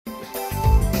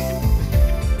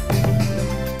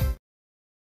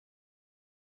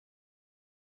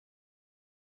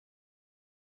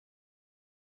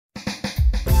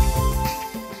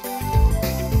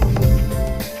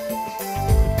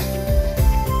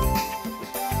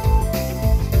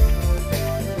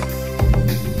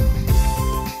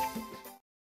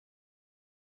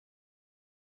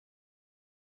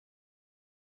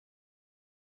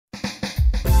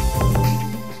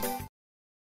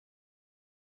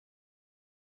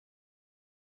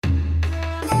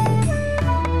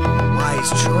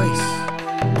Wise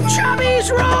choice. Chubby's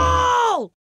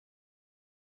roll!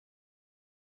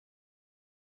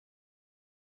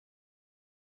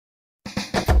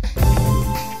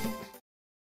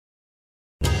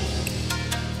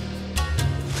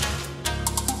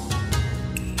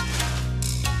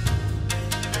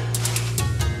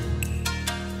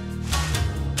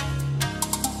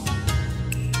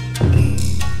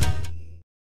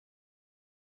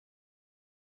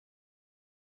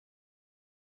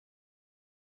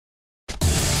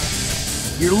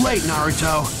 You're late,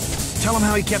 Naruto. Tell him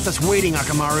how he kept us waiting,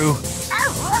 Akamaru.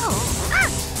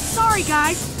 Sorry,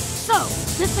 guys. So,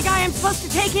 this the guy I'm supposed to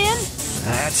take in?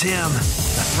 That's him.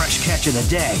 The fresh catch of the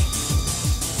day.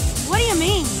 What do you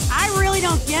mean? I really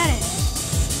don't get it.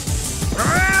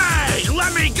 Hey,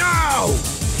 let me go!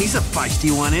 He's a feisty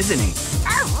one, isn't he?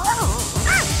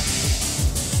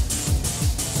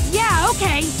 Yeah,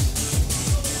 okay.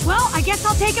 Well, I guess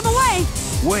I'll take him away.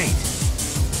 Wait.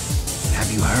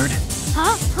 Have you heard?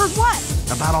 Huh? Heard what?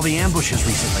 About all the ambushes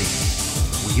recently.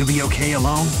 Will you be okay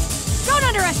alone? Don't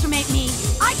underestimate me.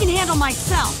 I can handle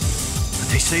myself. But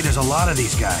they say there's a lot of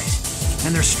these guys.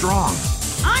 And they're strong.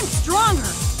 I'm stronger.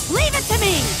 Leave it to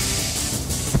me!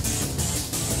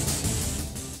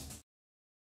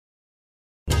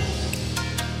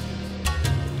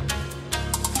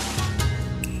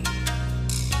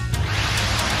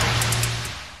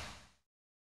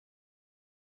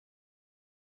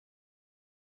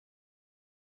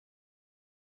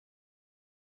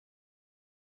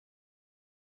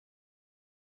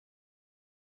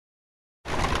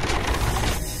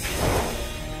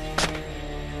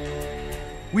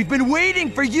 We've been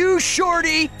waiting for you,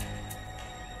 Shorty!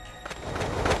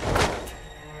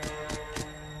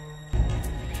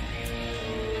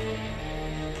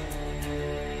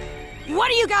 What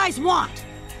do you guys want?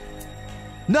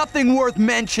 Nothing worth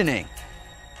mentioning.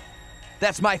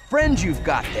 That's my friend you've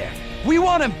got there. We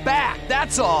want him back,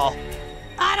 that's all.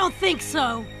 I don't think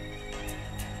so.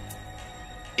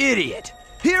 Idiot.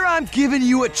 Here I'm giving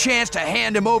you a chance to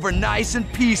hand him over nice and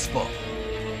peaceful.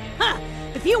 Huh.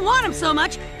 If you want him so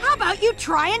much, how about you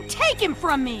try and take him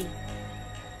from me?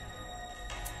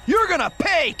 You're gonna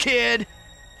pay, kid!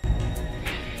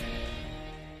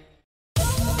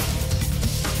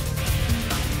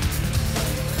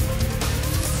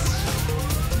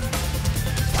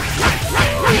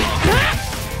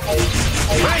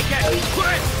 Break it!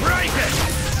 Quick, break it!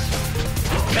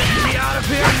 Get me out of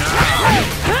here now!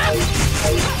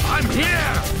 I'm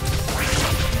here!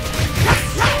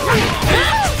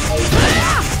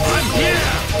 I'm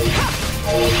here!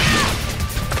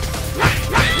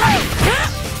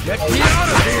 Get me out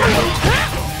of here!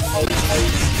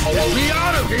 Get me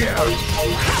out of here!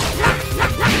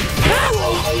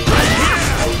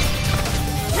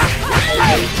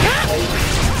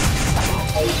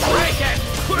 Break it!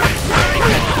 Quick, break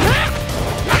it!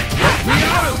 Get me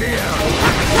out of here!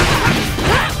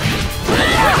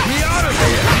 Get me out of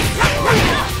here!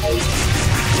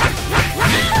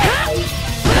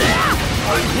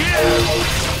 I'm here!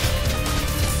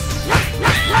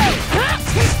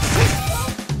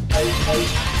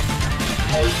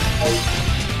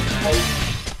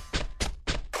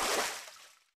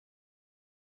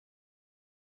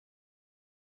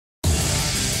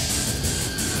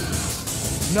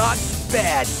 Not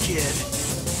bad, kid.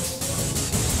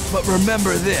 But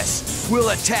remember this, we'll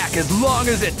attack as long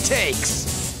as it takes.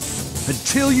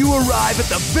 Until you arrive at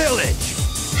the village!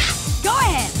 Go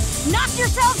ahead! Knock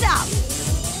yourselves out!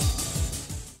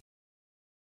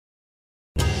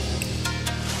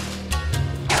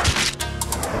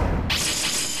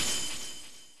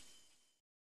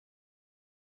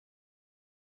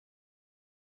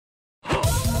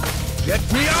 Get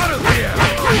me out of here!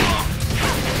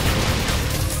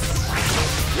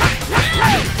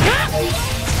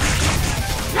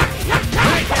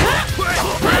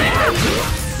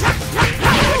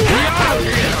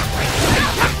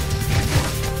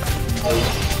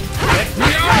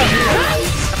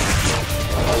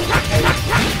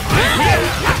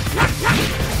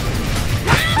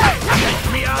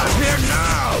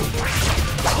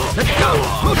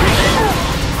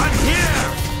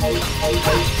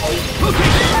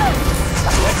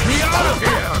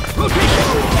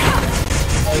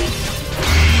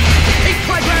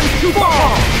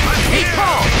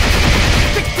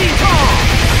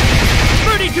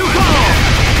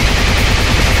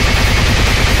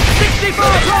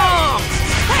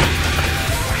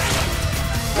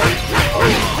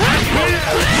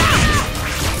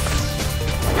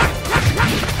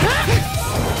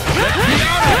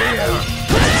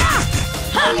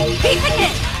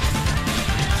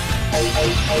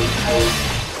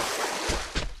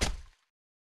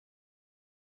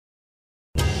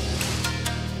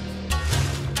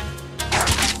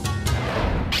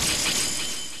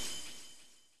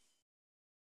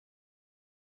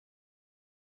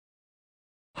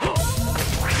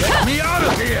 Get me out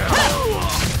of here!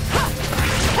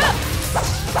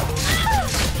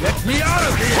 Get me out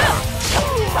of here!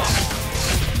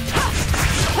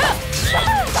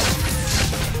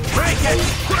 Break it!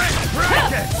 Quick! Break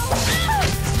it!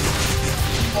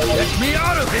 Get me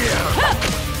out of here!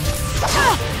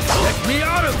 Get me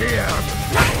out of here!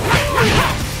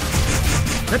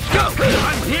 Let's go!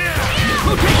 I'm here!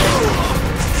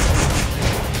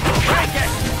 Break it!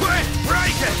 Quick!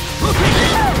 Break it!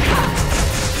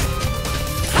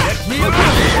 Get me out of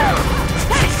here!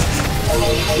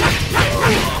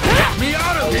 Get me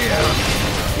out of here!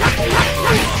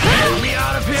 Get me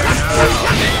out of here now!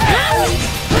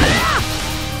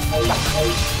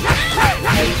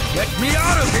 Get me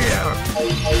out of here!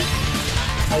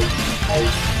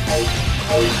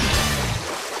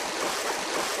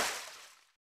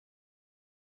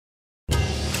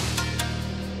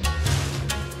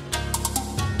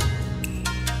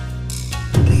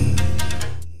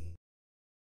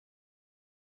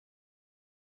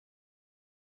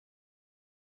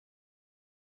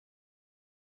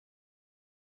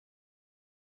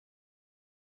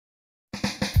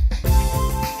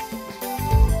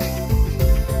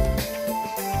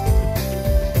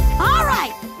 All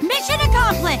right, mission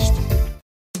accomplished.